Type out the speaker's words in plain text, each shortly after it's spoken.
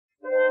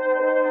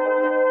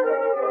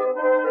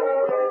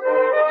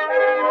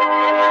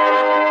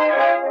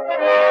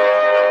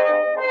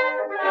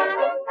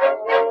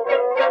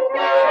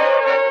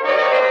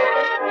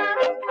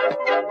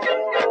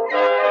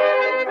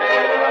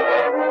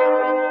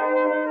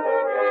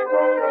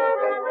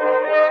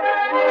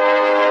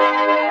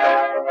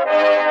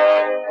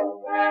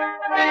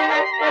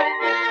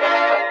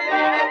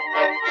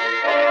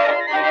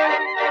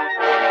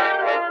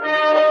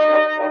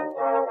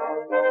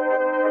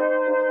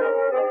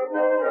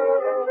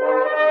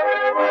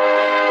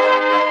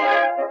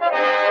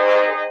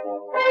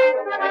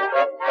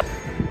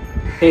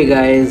Hey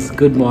guys,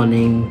 good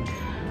morning.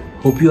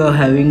 Hope you are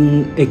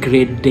having a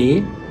great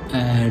day.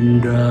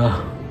 And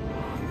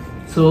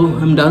so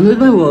I'm done with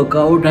my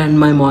workout and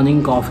my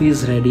morning coffee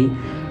is ready.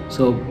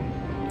 So,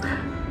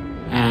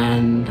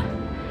 and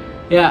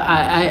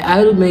yeah,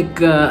 I'll make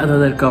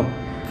another cup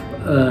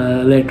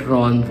later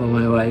on for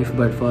my wife.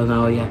 But for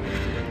now, yeah.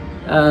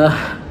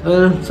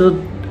 So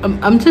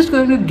I'm just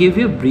going to give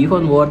you a brief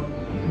on what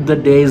the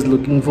day is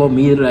looking for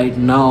me right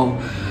now.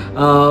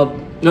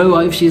 My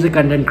wife, she's a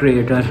content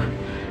creator,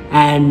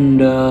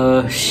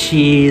 and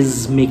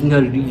she's making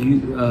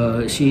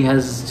she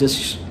has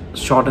just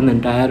shot an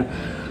entire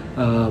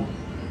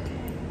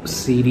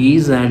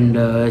series,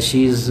 and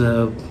she's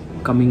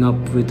coming up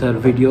with her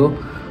video,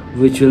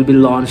 which will be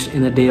launched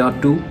in a day or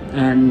two.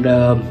 And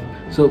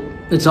so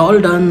it's all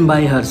done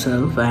by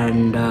herself,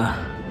 and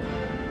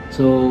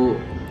so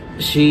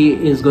she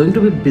is going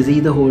to be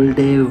busy the whole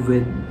day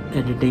with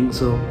editing.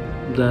 So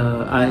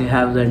I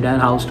have the entire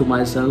house to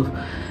myself.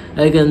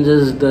 I can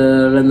just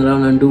run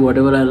around and do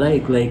whatever I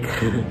like.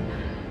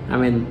 I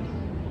mean,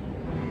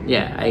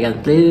 yeah, I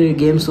can play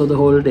games for the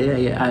whole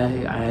day.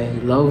 I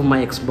love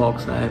my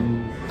Xbox.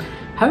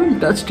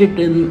 Haven't touched it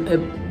in a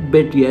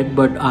bit yet,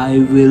 but I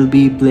will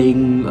be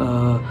playing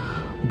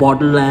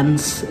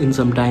Borderlands in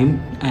some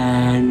time.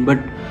 But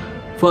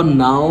for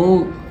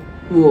now,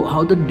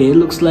 how the day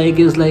looks like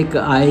is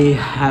I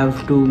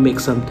have to make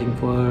something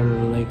for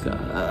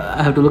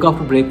I have to look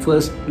after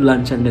breakfast,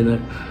 lunch, and dinner.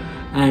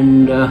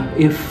 And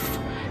if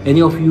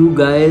any of you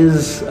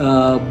guys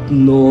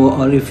know,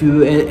 or if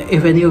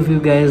any of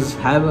you guys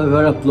have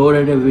ever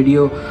uploaded a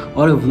video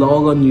or a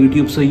vlog on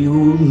YouTube, so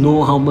you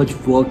know how much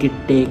work it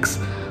takes.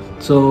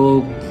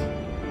 So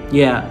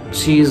yeah,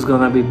 she's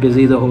gonna be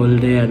busy the whole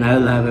day, and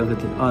I'll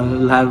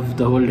have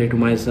the whole day to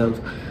myself.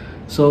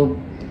 So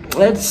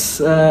let's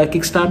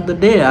kickstart the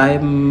day. I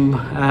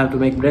have to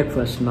make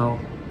breakfast now,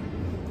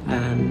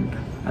 and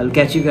I'll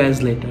catch you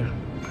guys later.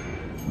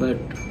 But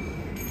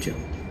chill.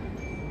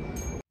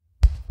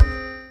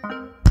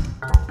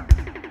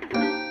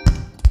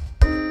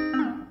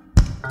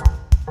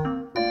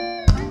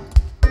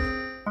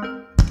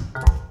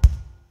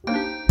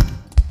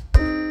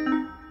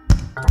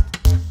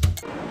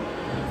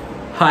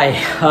 Hi.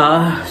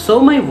 So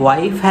my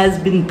wife has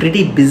been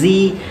pretty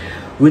busy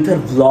with her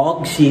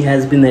vlog. She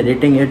has been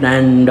editing it,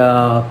 and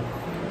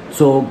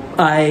so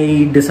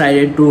I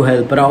decided to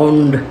help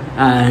around,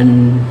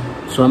 and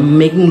so I'm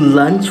making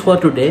lunch for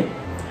today.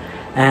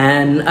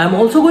 And I'm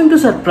also going to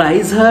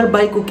surprise her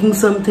by cooking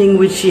something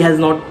which she has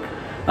not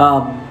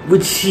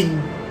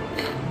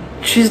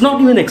she's not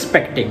even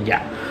expecting.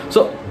 Yeah,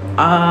 so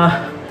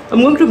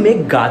I'm going to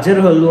make Gajar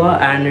Halwa,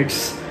 and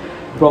it's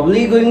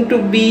probably going to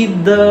be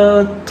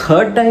the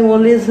third time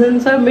only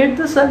since I made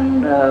this.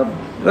 And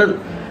well,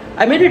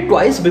 I made it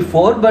twice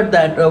before, but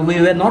that we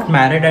were not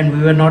married and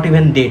we were not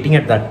even dating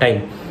at that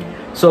time.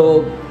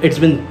 So it's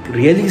been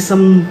really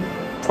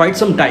quite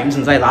some time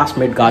since I last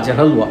made Gajar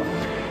Halwa,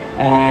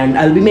 and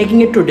I'll be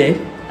making it today,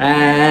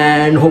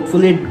 and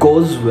hopefully it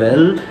goes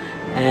well,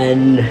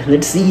 and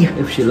let's see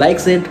if she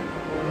likes it.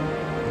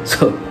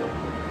 So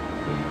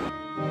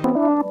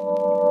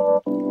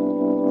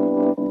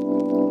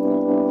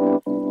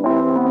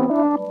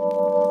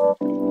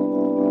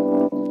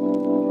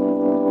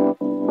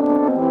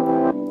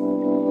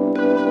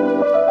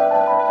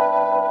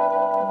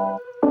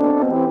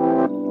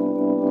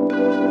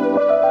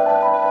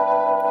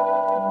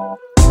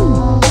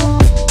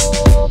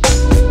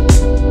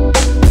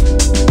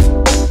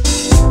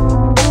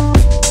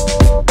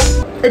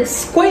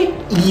it's quite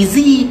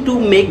easy to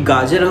make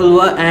Gajar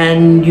Halwa,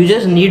 and you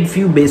just need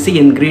few basic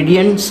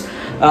ingredients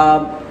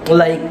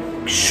like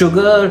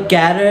sugar,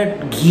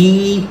 carrot,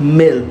 ghee,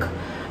 milk.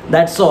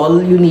 That's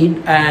all you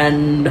need,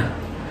 and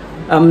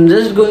I'm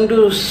just going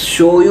to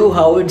show you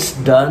how it's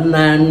done,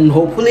 and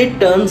hopefully it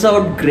turns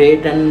out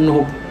great. And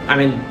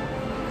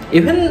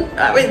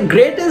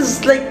great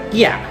is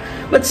yeah,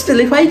 but still,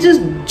 if I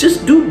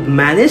just do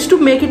manage to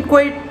make it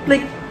quite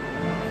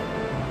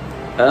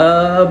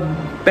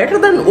better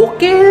than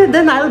okay,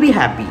 then I'll be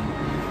happy.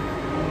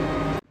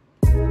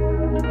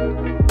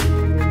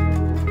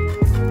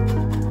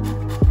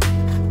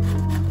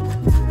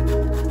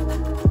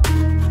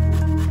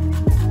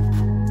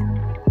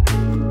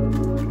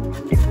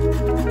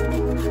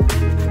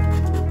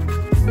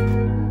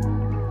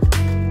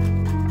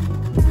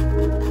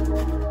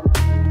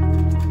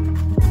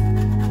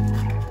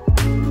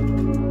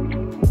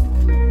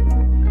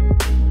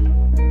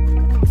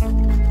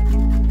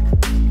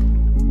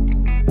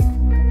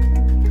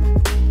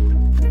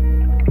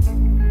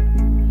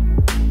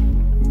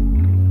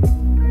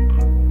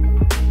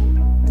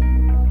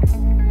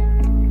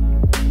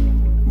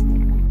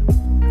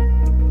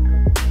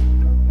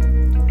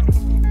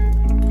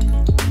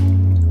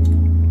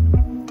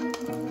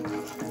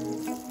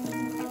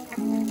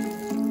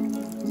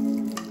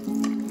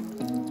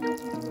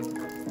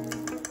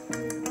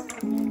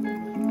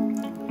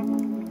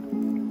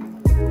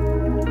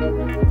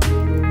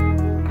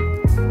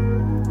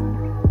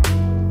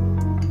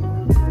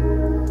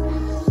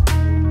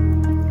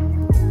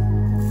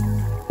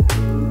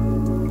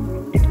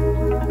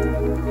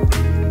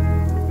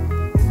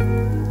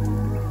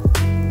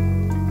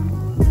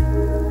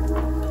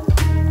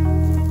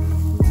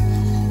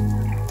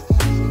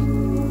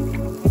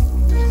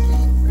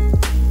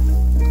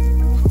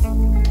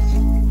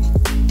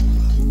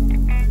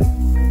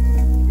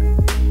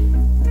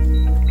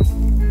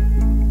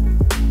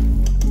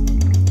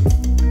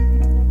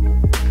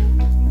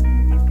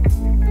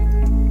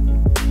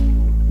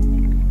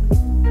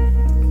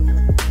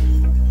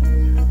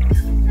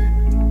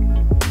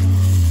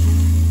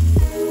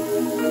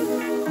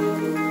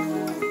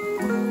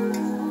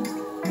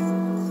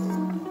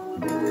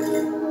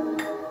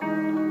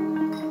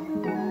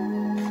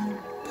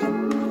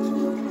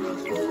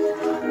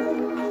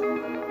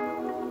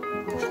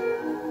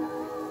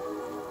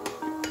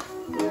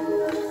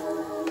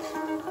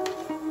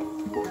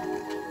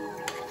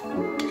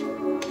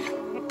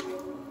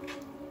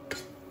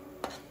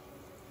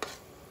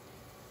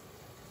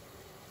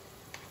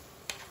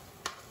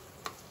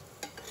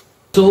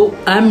 So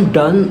I'm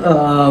done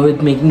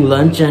with making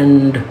lunch,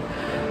 and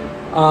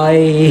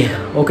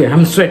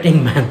I'm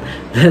sweating, man.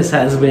 This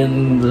has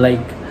been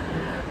like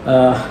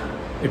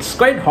it's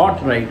quite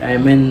hot, right? I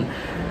mean,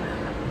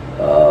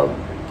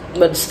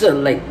 but still,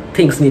 like,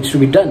 things needs to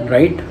be done,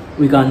 right?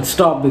 We can't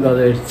stop because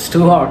it's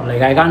too hot.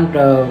 Like, I can't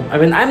I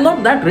mean, I'm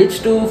not that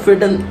rich to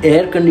fit an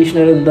air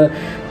conditioner in the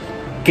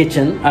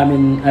kitchen. I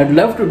mean, I'd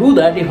love to do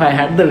that if I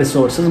had the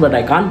resources, but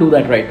I can't do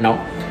that right now.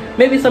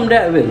 Maybe someday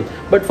I will,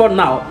 but for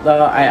now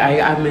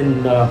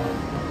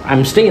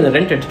I'm staying in a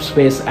rented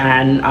space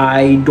and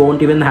I don't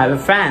even have a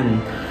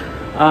fan.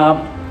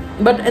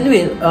 But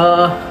anyway,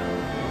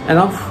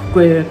 enough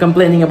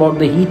complaining about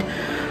the heat.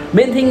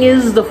 Main thing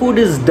is the food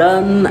is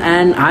done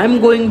and I'm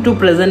going to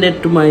present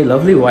it to my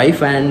lovely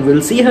wife and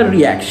we'll see her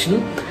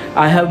reaction.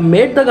 I have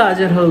made the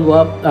Gajar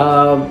Halwa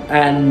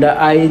and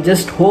I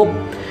just hope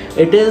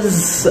it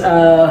is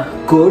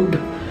good,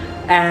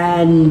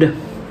 and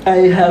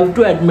I have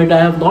to admit I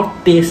have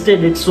not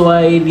tasted it, so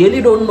I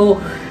really don't know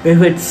if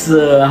it's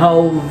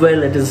how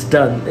well it is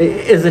done.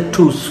 Is it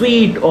too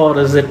sweet, or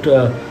is it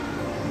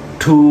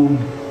too,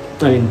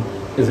 I mean,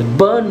 is it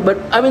burnt? But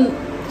I mean,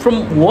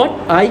 from what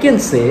I can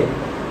say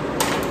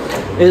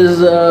is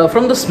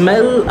from the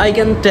smell I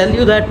can tell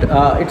you that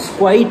it's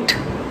quite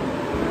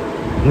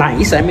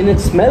nice. I mean, it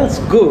smells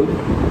good,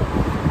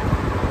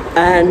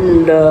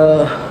 and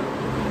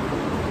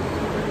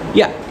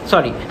yeah,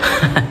 sorry.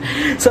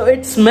 So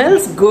it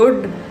smells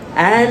good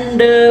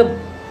and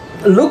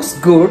looks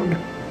good.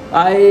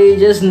 I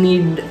just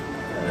need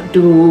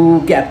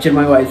to capture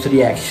my wife's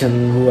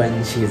reaction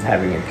when she's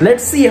having it.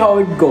 Let's see how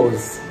it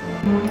goes.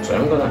 So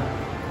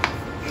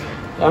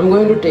I'm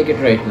going to take it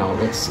right now.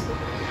 Let's see.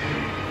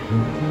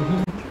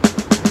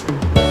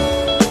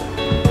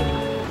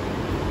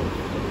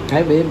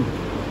 Hi babe.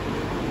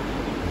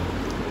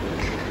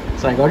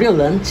 So I got your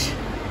lunch.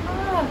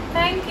 Oh,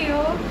 thank you.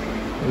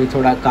 We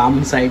thoda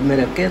calm side mein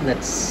rakhe.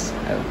 That's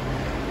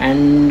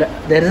and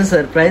there is a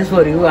surprise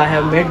for you. I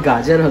have made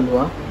Gajar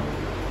Halwa.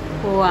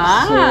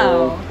 Wow.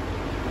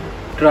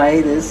 So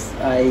try this.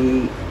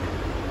 I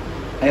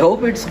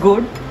hope it's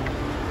good.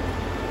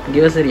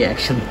 Give us a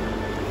reaction.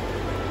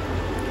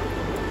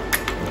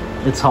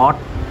 It's hot.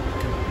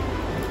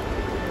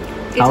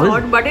 It's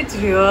hot, but it's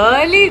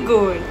really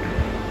good.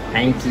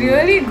 Thank you.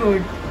 Really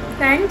good.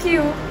 Thank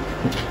you.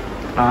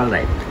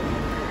 Alright.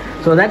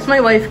 So that's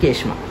my wife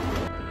Keshma.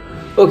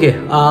 Okay,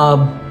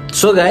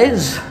 so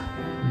guys,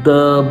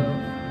 the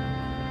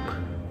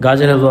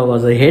Gajar Halwa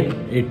was a hit.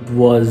 It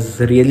was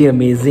really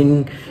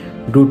amazing.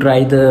 Do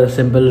try the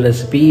simple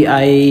recipe.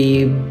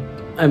 I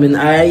mean,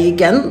 I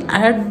can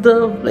add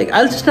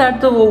I'll just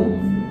add the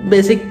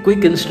basic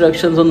quick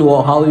instructions on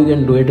how you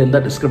can do it in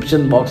the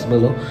description box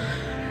below.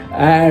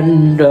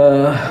 And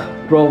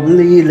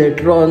probably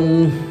later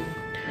on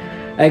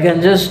I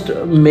can just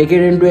make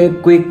it into a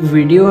quick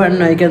video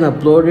and I can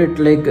upload it.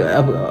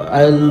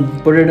 I'll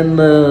put it in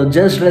the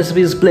Just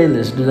Recipes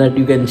playlist that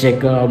you can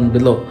check out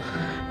below.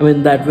 I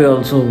mean, that way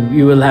also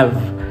you will have,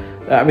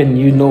 I mean,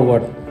 you know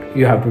what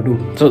you have to do.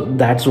 So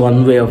that's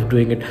one way of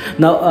doing it.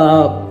 Now,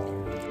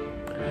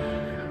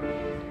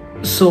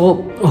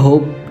 so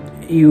hope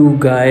you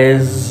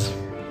guys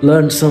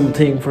learned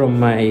something from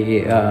my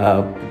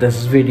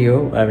this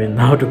video. I mean,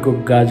 how to cook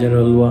Gajar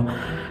Halwa,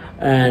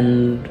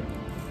 and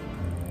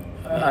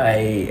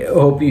I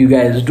hope you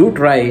guys do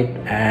try it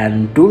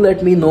and do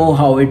let me know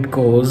how it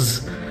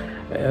goes,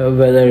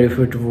 whether if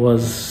it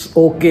was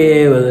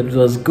okay, whether it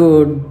was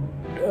good,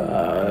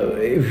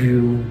 if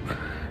you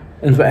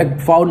in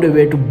fact found a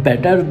way to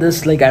better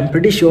this. Like, I'm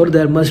pretty sure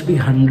there must be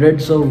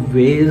hundreds of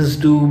ways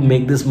to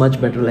make this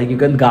much better. Like, you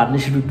can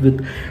garnish it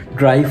with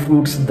dry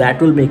fruits, that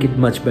will make it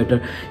much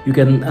better. You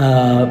can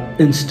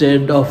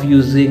instead of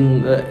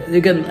using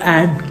you can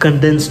add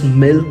condensed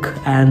milk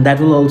and that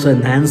will also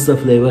enhance the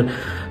flavor.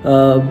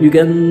 I'm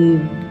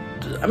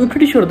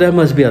pretty sure there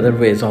must be other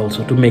ways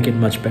also to make it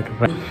much better,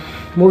 right?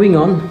 Moving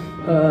on,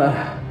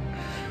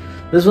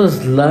 this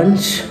was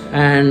lunch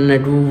and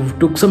it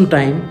took some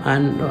time,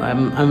 and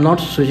I'm not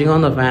switching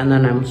on the fan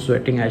and I'm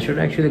sweating. I should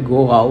actually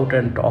go out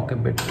and talk a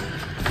bit.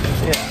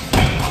 Yeah.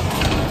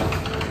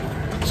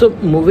 So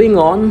moving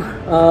on,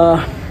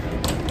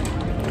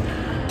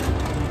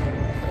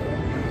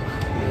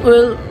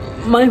 well,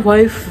 my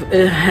wife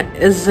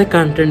is a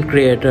content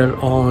creator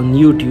on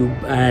YouTube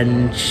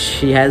and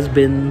she has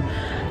been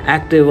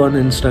active on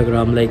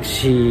Instagram.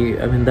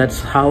 I mean,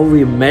 that's how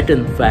we met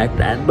in fact,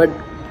 but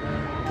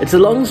it's a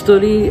long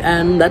story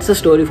and that's a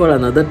story for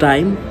another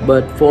time.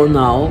 But for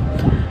now,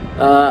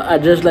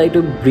 I'd just like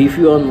to brief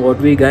you on what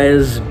we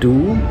guys do.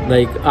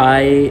 Like,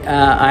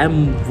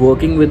 I'm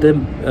working with a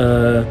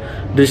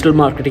digital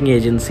marketing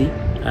agency,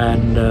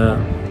 and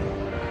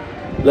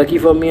lucky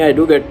for me, I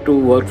do get to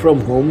work from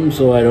home,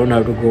 so I don't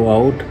have to go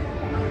out.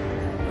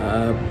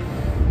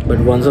 But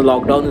once the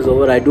lockdown is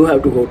over, I do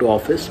have to go to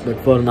office. But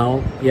for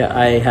now, yeah,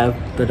 I have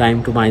the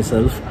time to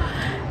myself.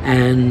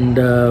 And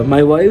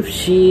my wife,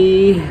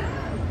 she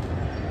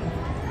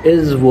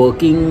is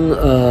working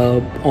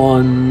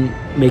on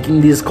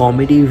making these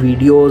comedy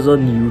videos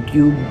on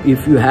YouTube.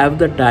 If you have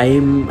the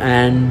time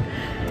and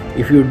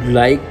if you'd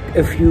like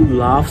a few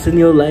laughs in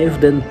your life,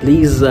 then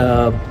please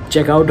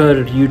check out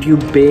her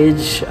YouTube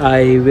page.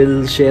 I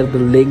will share the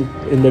link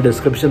in the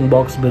description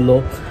box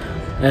below.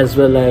 As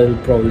well, I'll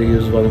probably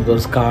use one of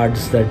those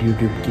cards that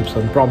YouTube keeps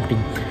on prompting.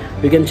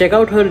 You can check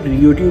out her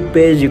YouTube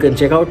page, you can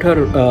check out her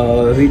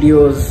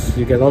videos,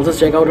 you can also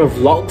check out her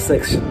vlog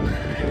section.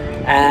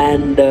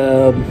 And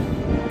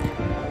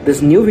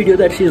this new video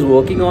that she's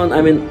working on,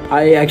 I mean,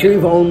 I actually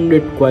found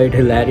it quite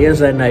hilarious,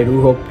 and I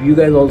do hope you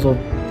guys also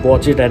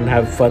watch it and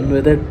have fun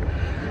with it.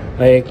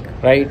 Like,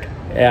 right?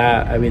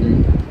 Yeah, I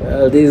mean,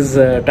 these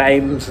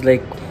times,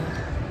 like,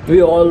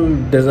 we all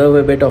deserve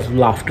a bit of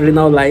laughter in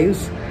our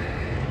lives.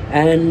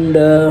 And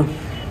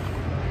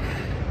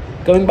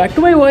coming back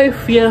to my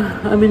wife, yeah,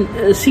 I mean,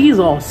 she's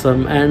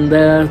awesome, and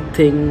there are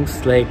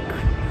things like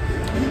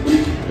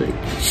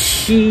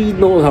she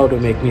knows how to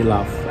make me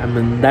laugh. I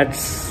mean,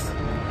 that's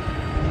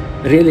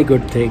a really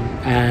good thing.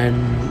 And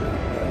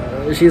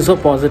she's so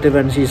positive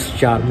and she's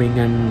charming,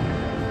 and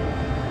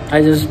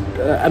I'm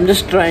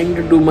just trying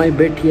to do my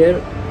bit here.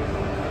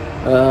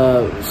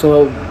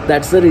 So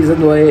that's the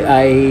reason why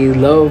I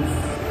love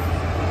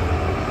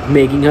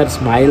making her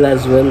smile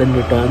as well in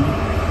return,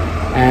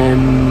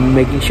 and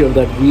making sure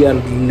that we are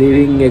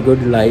living a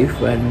good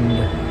life, and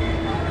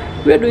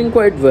we are doing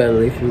quite well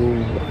if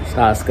you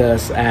ask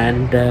us.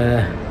 And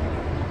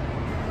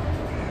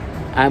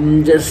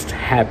I'm just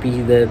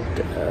happy that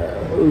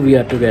we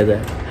are together.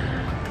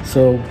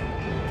 So,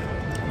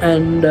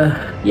 and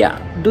yeah,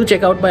 do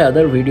check out my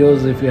other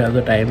videos if you have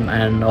the time.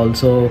 And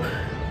also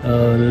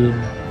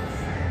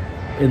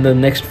in the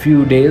next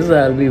few days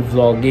I'll be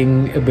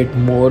vlogging a bit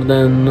more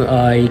than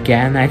I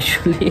can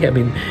actually. I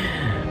mean,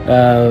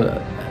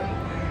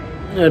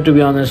 to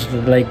be honest,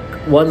 like,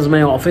 once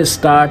my office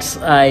starts,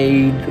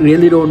 I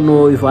really don't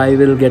know if I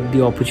will get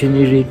the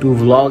opportunity to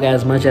vlog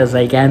as much as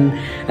I can,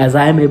 as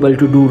I am able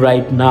to do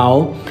right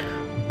now.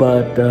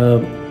 But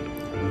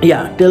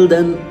yeah, till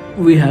then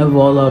we have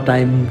all our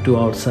time to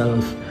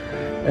ourselves.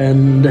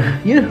 And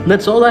yeah,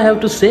 that's all I have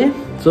to say.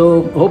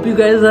 So hope you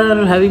guys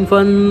are having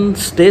fun,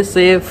 stay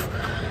safe,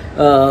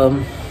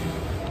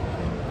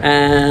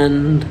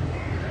 and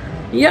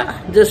yeah,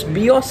 just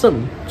be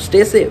awesome,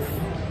 stay safe,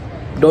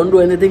 don't do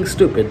anything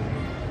stupid.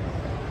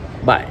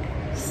 Bye.